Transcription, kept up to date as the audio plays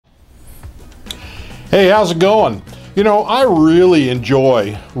Hey, how's it going? You know, I really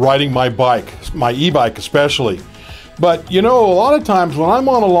enjoy riding my bike, my e-bike especially. But you know, a lot of times when I'm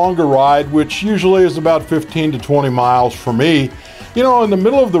on a longer ride, which usually is about 15 to 20 miles for me, you know, in the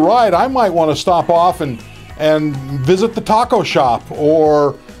middle of the ride, I might want to stop off and visit the taco shop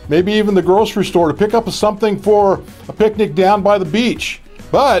or maybe even the grocery store to pick up something for a picnic down by the beach.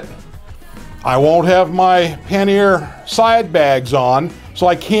 But I won't have my Pannier side bags on, so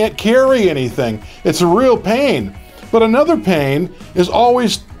I can't carry anything. It's a real pain. But another pain is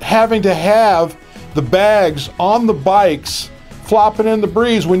always having to have the bags on the bikes flopping in the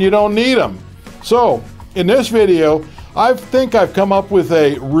breeze when you don't need them. So in this video, I think I've come up with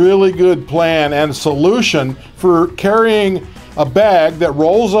a really good plan and solution for carrying a bag that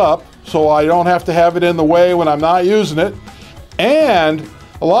rolls up so I don't have to have it in the way when I'm not using it. And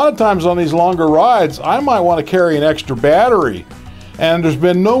a lot of times on these longer rides, I might want to carry an extra battery. And there's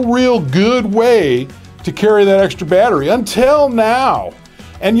been no real good way to carry that extra battery until now.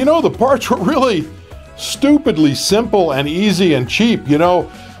 And you know, the parts were really stupidly simple and easy and cheap. You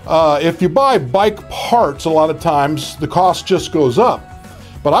know, if you buy bike parts, a lot of times the cost just goes up.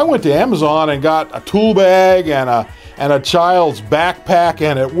 But I went to Amazon and got a tool bag and a child's backpack,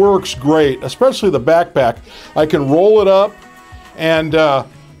 and it works great, especially the backpack. I can roll it up, and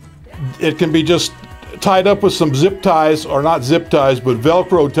it can be just tied up with some zip ties, or not zip ties, but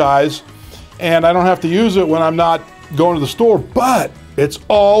Velcro ties, and I don't have to use it when I'm not going to the store, but it's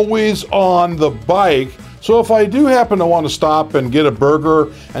always on the bike. So if I do happen to want to stop and get a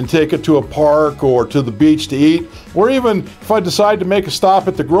burger and take it to a park or to the beach to eat, or even if I decide to make a stop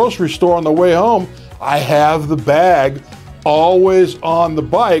at the grocery store on the way home, I have the bag always on the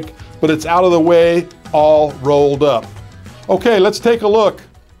bike, but it's out of the way, all rolled up. Okay, let's take a look